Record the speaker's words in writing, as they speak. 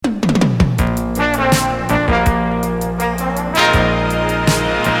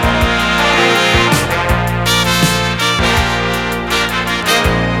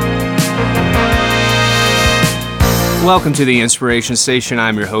welcome to the Inspiration Station.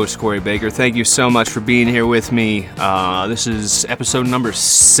 I'm your host, Corey Baker. Thank you so much for being here with me. This is episode number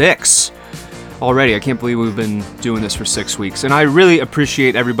 6 already. I can't believe we've been doing this for 6 weeks. And I really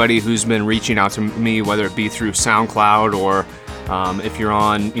appreciate everybody who's been reaching out to me, whether it be through SoundCloud or if you're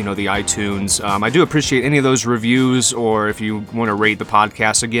on, the iTunes. I do appreciate any of those reviews, or if you want to rate the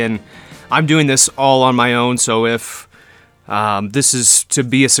podcast. Again, I'm doing this all on my own, so if this is to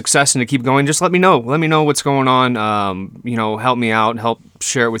be a success and to keep going, just let me know. Let me know what's going on. Help me out, help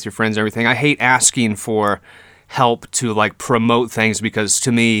share it with your friends and everything. I hate asking for help to promote things, because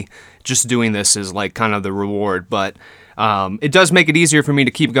to me, just doing this is kind of the reward. But it does make it easier for me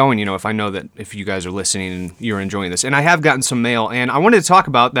to keep going, if I know that if you guys are listening and you're enjoying this. And I have gotten some mail, and I wanted to talk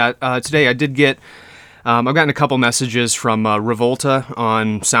about that today. I did get, I've gotten a couple messages from Revolta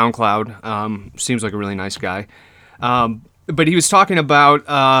on SoundCloud. Seems like a really nice guy. But he was talking about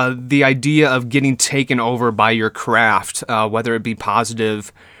the idea of getting taken over by your craft, whether it be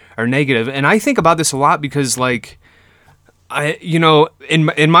positive or negative. And I think about this a lot because, in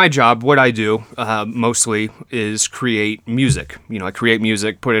my job, what I do mostly is create music. I create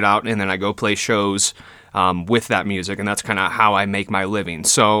music, put it out, and then I go play shows with that music, and that's kind of how I make my living.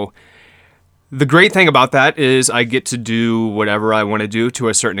 So the great thing about that is I get to do whatever I want to do to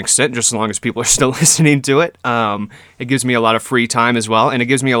a certain extent, just as long as people are still listening to it. It gives me a lot of free time as well, and it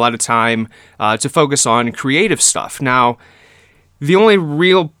gives me a lot of time to focus on creative stuff. Now, the only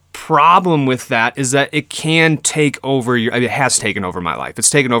real problem with that is that it can take over it has taken over my life. It's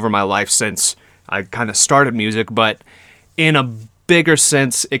taken over my life since I kind of started music, but in a bigger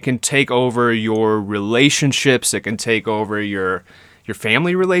sense, it can take over your relationships. It can take over your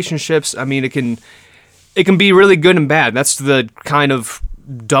family relationships. I mean, it can be really good and bad. That's the kind of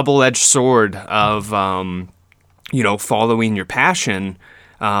double-edged sword of, following your passion.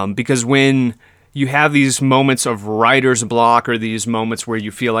 Because when you have these moments of writer's block, or these moments where you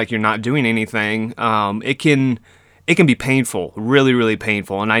feel like you're not doing anything, it can be painful, really, really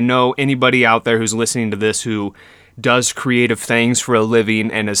painful. And I know anybody out there who's listening to this who does creative things for a living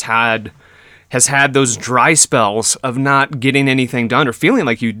and has had those dry spells of not getting anything done, or feeling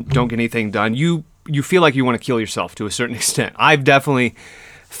like you don't get anything done, you feel like you want to kill yourself to a certain extent. I've definitely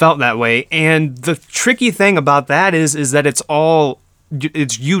felt that way. And the tricky thing about that is that it's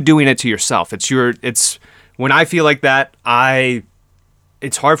you doing it to yourself. It's when I feel like that,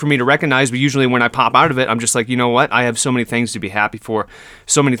 it's hard for me to recognize, but usually when I pop out of it, I'm just like, you know what? I have so many things to be happy for,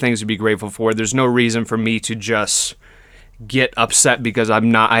 so many things to be grateful for. There's no reason for me to just get upset because I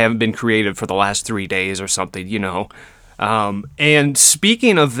haven't been creative for the last 3 days or something, And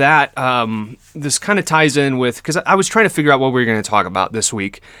speaking of that, this kind of ties in with, because I was trying to figure out what we were going to talk about this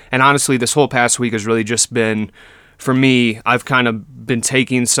week. And honestly, this whole past week has really just been, for me, I've kind of been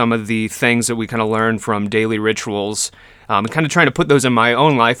taking some of the things that we kind of learned from daily rituals, and kind of trying to put those in my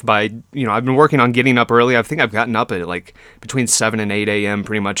own life by, I've been working on getting up early. I think I've gotten up at between 7 and 8 a.m.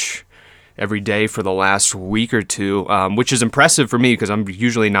 pretty much every day for the last week or two, which is impressive for me because I'm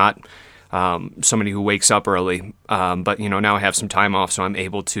usually not somebody who wakes up early. But, now I have some time off, so I'm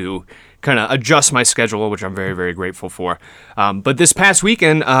able to kind of adjust my schedule, which I'm very, very grateful for. But this past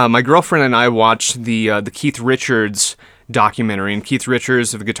weekend, my girlfriend and I watched the Keith Richards documentary. And Keith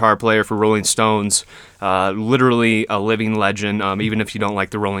Richards, the guitar player for Rolling Stones, literally a living legend. Even if you don't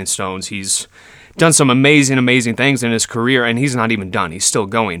like the Rolling Stones, he's done some amazing, amazing things in his career, and he's not even done. He's still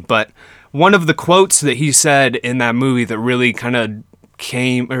going. But one of the quotes that he said in that movie that really kind of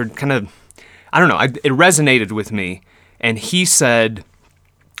it resonated with me. And he said,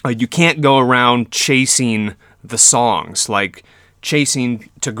 you can't go around chasing the songs, chasing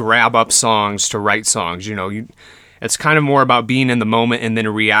to grab up songs, to write songs. It's kind of more about being in the moment and then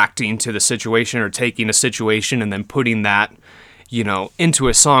reacting to the situation, or taking a situation and then putting that, into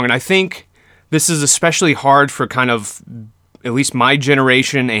a song. And I think this is especially hard for kind of at least my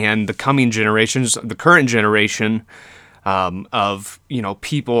generation and the coming generations, the current generation of,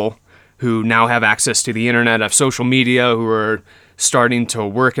 people who now have access to the internet, of social media, who are starting to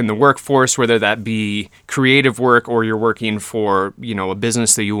work in the workforce, whether that be creative work or you're working for, a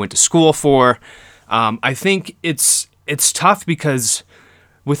business that you went to school for. I think it's tough because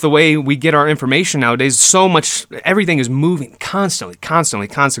with the way we get our information nowadays, so much, everything is moving constantly.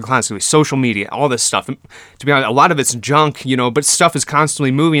 Social media, all this stuff. And to be honest, a lot of it's junk, but stuff is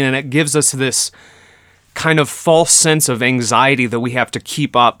constantly moving, and it gives us this kind of false sense of anxiety that we have to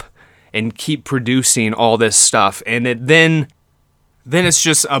keep up and keep producing all this stuff. And then it's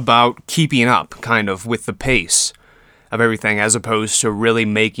just about keeping up kind of with the pace of everything, as opposed to really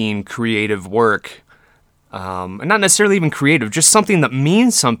making creative work. And not necessarily even creative, just something that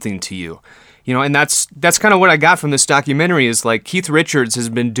means something to you. And that's kind of what I got from this documentary is like Keith Richards has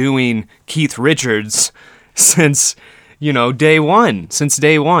been doing Keith Richards since day one,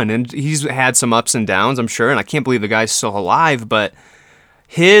 and he's had some ups and downs, I'm sure, and I can't believe the guy's still alive, but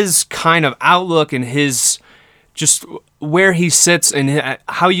his kind of outlook and his just where he sits and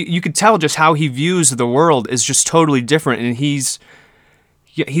how you could tell just how he views the world is just totally different, and he's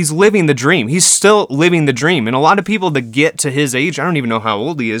living the dream. He's still living the dream, and a lot of people that get to his age, I don't even know how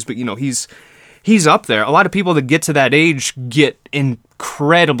old he is, but he's up there. A lot of people that get to that age get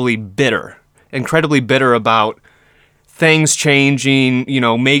incredibly bitter about things changing,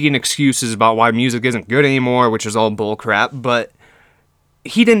 making excuses about why music isn't good anymore, which is all bull crap, but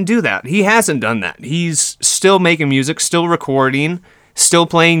he didn't do that. He hasn't done that. He's still making music, still recording, still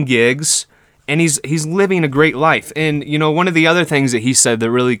playing gigs, and he's living a great life. And, one of the other things that he said that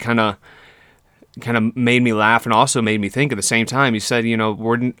really kind of made me laugh and also made me think at the same time, he said,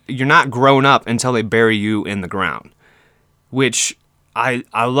 you're not grown up until they bury you in the ground, which I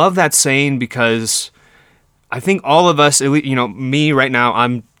love that saying because I think all of us, me right now,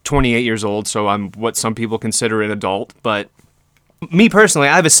 I'm 28 years old, so I'm what some people consider an adult. But me personally,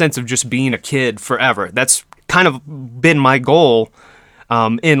 I have a sense of just being a kid forever. That's kind of been my goal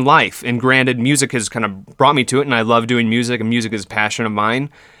in life. And granted, music has kind of brought me to it, and I love doing music, and music is a passion of mine.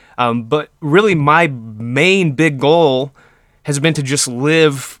 But really, my main big goal has been to just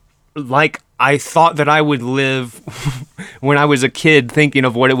live like I thought that I would live when I was a kid, thinking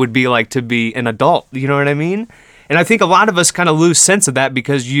of what it would be like to be an adult. You know what I mean? And I think a lot of us kind of lose sense of that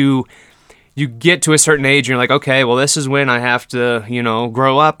because you get to a certain age and you're like, okay, well, this is when I have to,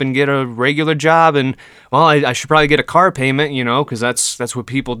 grow up and get a regular job. And, well, I should probably get a car payment, because that's what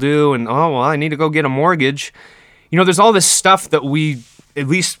people do. And, oh, well, I need to go get a mortgage. There's all this stuff that we, at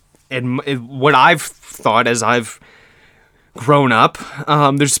least what I've thought as I've grown up,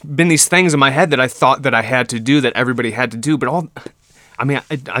 there's been these things in my head that I thought that I had to do, that everybody had to do, but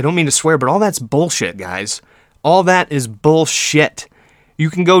I don't mean to swear, but all that's bullshit, guys. All that is bullshit. You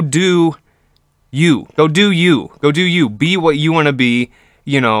can go do you. Go do you. Be what you want to be,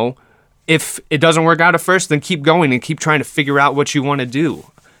 If it doesn't work out at first, then keep going and keep trying to figure out what you want to do,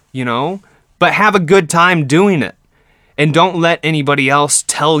 But have a good time doing it. And don't let anybody else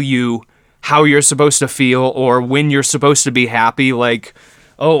tell you how you're supposed to feel or when you're supposed to be happy. Like,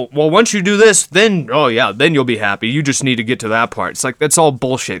 oh, well, once you do this, then you'll be happy. You just need to get to that part. It's like, that's all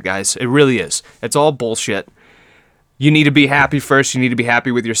bullshit, guys. It really is. It's all bullshit. You need to be happy first. You need to be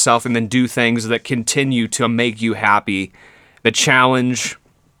happy with yourself and then do things that continue to make you happy, that challenge,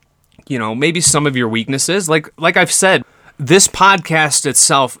 maybe some of your weaknesses. Like I've said, this podcast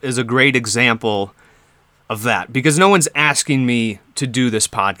itself is a great example of that because no one's asking me to do this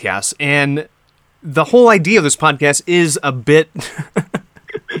podcast. And the whole idea of this podcast is a bit,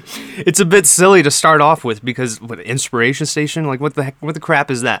 it's a bit silly to start off with because what, inspiration station? Like what the crap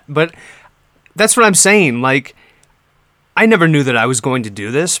is that? But that's what I'm saying. Like, I never knew that I was going to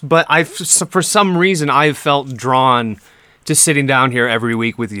do this, but for some reason, I've felt drawn to sitting down here every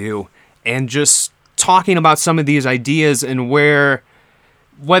week with you and just talking about some of these ideas and whether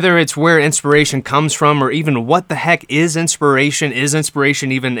it's where inspiration comes from or even what the heck is inspiration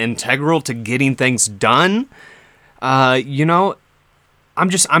even integral to getting things done? I'm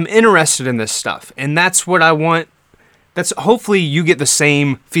interested in this stuff, and that's what I want. That's hopefully you get the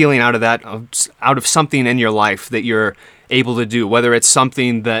same feeling out of that, out of something in your life that you're able to do, whether it's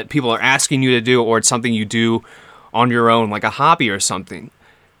something that people are asking you to do or it's something you do on your own, like a hobby or something.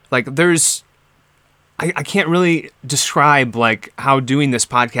 Like I can't really describe like how doing this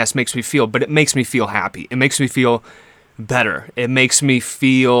podcast makes me feel, but it makes me feel happy. It makes me feel better. It makes me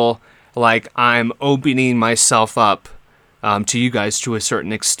feel like I'm opening myself up to you guys to a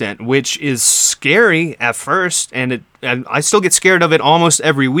certain extent, which is scary at first, and I still get scared of it almost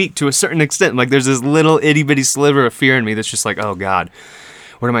every week to a certain extent. Like there's this little itty bitty sliver of fear in me that's just like, oh God,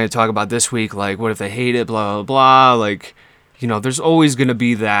 what am I going to talk about this week? Like, what if they hate it? Blah, blah, blah. Like, there's always going to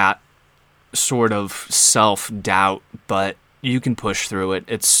be that sort of self-doubt, but you can push through it.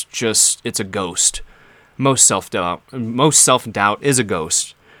 It's a ghost. Most self-doubt is a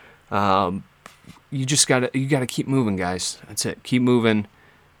ghost. You gotta keep moving, guys. That's it. Keep moving.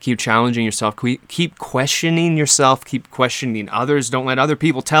 Keep challenging yourself. Keep questioning yourself. Keep questioning others. Don't let other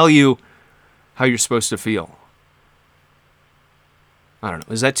people tell you how you're supposed to feel. I don't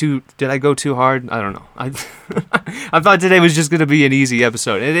know. Did I go too hard? I don't know. I thought today was just going to be an easy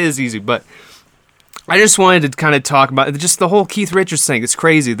episode. It is easy, but I just wanted to kind of talk about just the whole Keith Richards thing. It's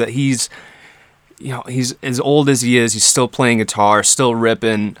crazy that he's as old as he is. He's still playing guitar, still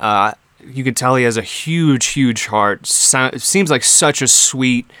ripping. You can tell he has a huge, huge heart. It seems like such a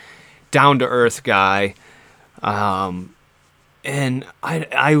sweet, down-to-earth guy. And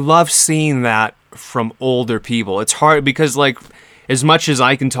I love seeing that from older people. It's hard because, like, as much as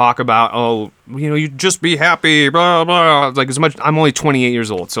I can talk about, oh, you know, you just be happy, blah, blah, like, as much, I'm only 28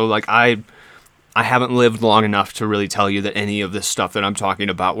 years old, so, like, I haven't lived long enough to really tell you that any of this stuff that I'm talking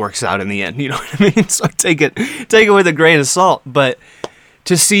about works out in the end, you know what I mean? So take it with a grain of salt, but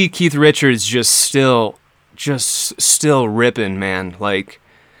to see Keith Richards just still ripping, man, like,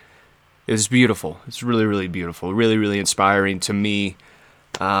 it's beautiful. It's really, really beautiful. Really, really inspiring to me.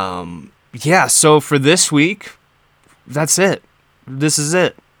 Yeah, so for this week, that's it. This is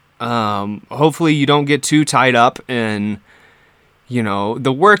it. Hopefully you don't get too tied up in, you know,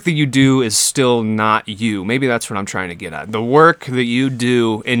 the work that you do is still not you. Maybe that's what I'm trying to get at. The work that you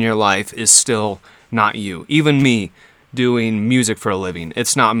do in your life is still not you. Even me doing music for a living,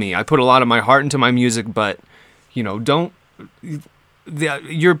 it's not me. I put a lot of my heart into my music, but, you know,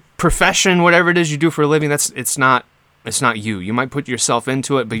 your profession, whatever it is you do for a living, it's not you. You might put yourself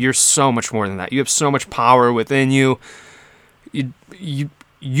into it, but you're so much more than that. You have so much power within you.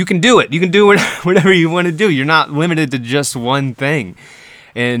 You can do it. You can do whatever you want to do. You're not limited to just one thing.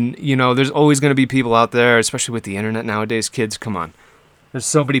 And, you know, there's always going to be people out there, especially with the internet nowadays. Kids, come on. There's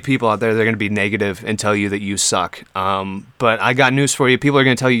so many people out there that are going to be negative and tell you that you suck. But I got news for you. People are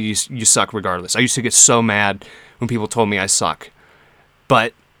going to tell you you suck regardless. I used to get so mad when people told me I suck.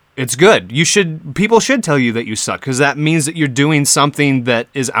 But it's good. People should tell you that you suck, because that means that you're doing something that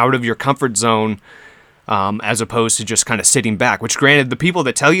is out of your comfort zone, as opposed to just kind of sitting back, which, granted, the people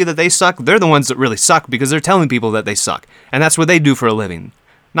that tell you that they suck, they're the ones that really suck, because they're telling people that they suck. And that's what they do for a living.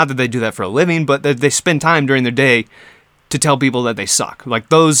 Not that they do that for a living, but that they spend time during their day to tell people that they suck. Like,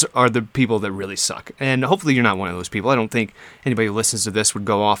 those are the people that really suck. And hopefully you're not one of those people. I don't think anybody who listens to this would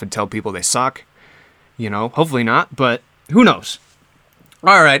go off and tell people they suck. You know, hopefully not, but who knows?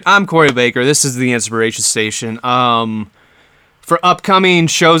 All right, I'm Corey Baker. This is the Inspiration Station. For upcoming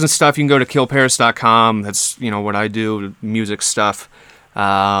shows and stuff, you can go to killparis.com. That's, you know, what I do, music stuff.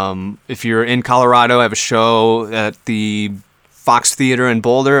 If you're in Colorado, I have a show at the Fox Theater in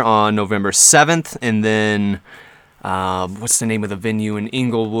Boulder on November 7th. And then, what's the name of the venue in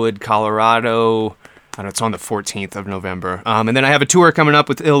Inglewood, Colorado? I don't know, it's on the 14th of November. And then I have a tour coming up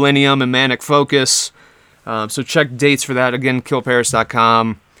with Illenium and Manic Focus. So check dates for that. Again,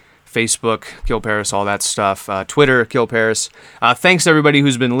 killparis.com, Facebook, Kill Paris, all that stuff. Twitter, Kill Paris. Thanks to everybody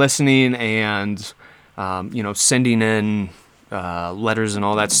who's been listening and, you know, sending in letters and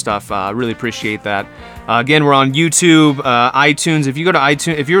all that stuff. Really appreciate that. Again, we're on YouTube, iTunes. If you go to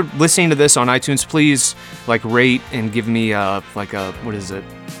iTunes, if you're listening to this on iTunes, please, like, rate and give me a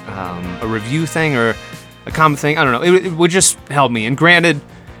review thing or a comment thing. I don't know. It would just help me. And granted,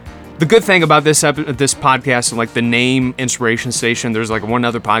 the good thing about this podcast, like the name Inspiration Station, there's like one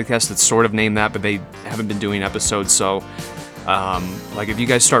other podcast that's sort of named that, but they haven't been doing episodes. So, like, if you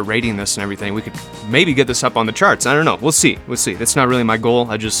guys start rating this and everything, we could maybe get this up on the charts. I don't know. We'll see. That's not really my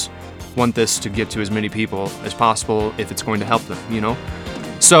goal. I just want this to get to as many people as possible if it's going to help them, you know?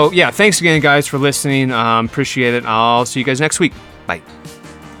 So, yeah, thanks again, guys, for listening. Appreciate it. I'll see you guys next week. Bye.